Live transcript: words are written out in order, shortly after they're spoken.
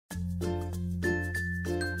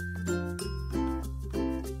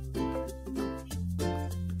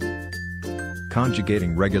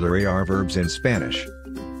Conjugating regular AR verbs in Spanish.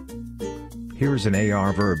 Here's an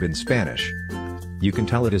AR verb in Spanish. You can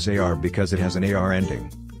tell it is AR because it has an AR ending.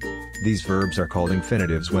 These verbs are called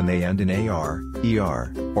infinitives when they end in AR,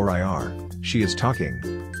 ER, or IR. She is talking.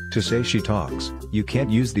 To say she talks, you can't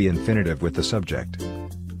use the infinitive with the subject.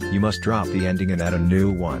 You must drop the ending and add a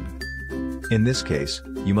new one. In this case,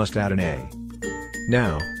 you must add an A.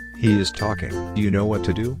 Now, he is talking. Do you know what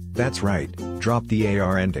to do? That's right, drop the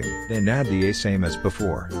AR ending, then add the A same as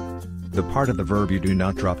before. The part of the verb you do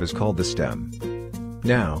not drop is called the stem.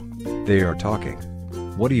 Now, they are talking.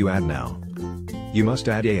 What do you add now? You must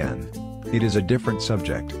add an. It is a different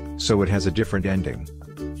subject, so it has a different ending.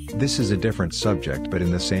 This is a different subject but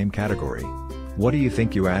in the same category. What do you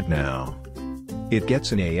think you add now? It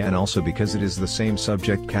gets an an also because it is the same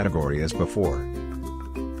subject category as before.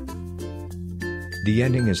 The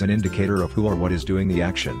ending is an indicator of who or what is doing the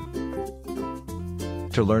action.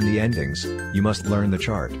 To learn the endings, you must learn the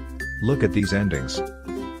chart. Look at these endings.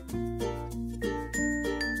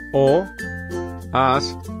 O,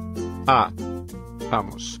 as, a,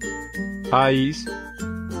 vamos, ais,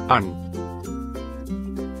 an.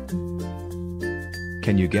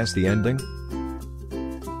 Can you guess the ending?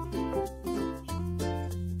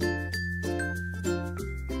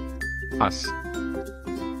 As,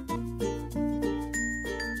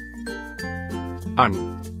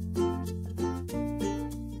 an,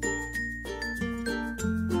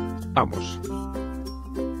 vamos,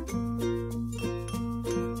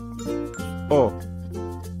 o,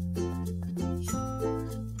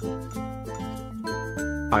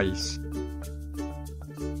 ais,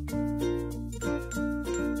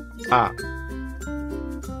 a.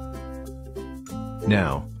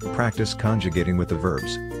 Now, practice conjugating with the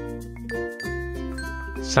verbs.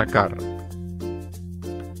 Sacar.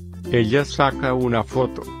 Ella saca una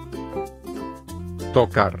foto.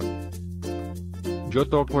 Tocar. Yo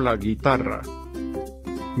toco la guitarra.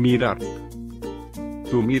 Mirar.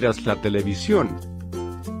 Tú miras la televisión.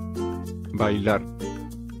 Bailar.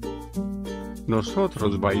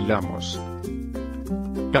 Nosotros bailamos.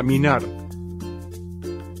 Caminar.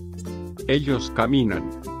 Ellos caminan.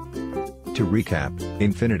 To recap,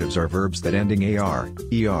 infinitives are verbs that ending AR,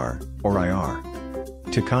 ER, or IR.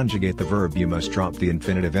 To conjugate the verb you must drop the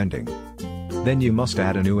infinitive ending. Then you must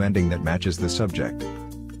add a new ending that matches the subject.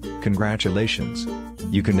 Congratulations!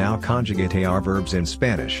 You can now conjugate AR verbs in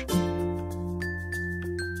Spanish.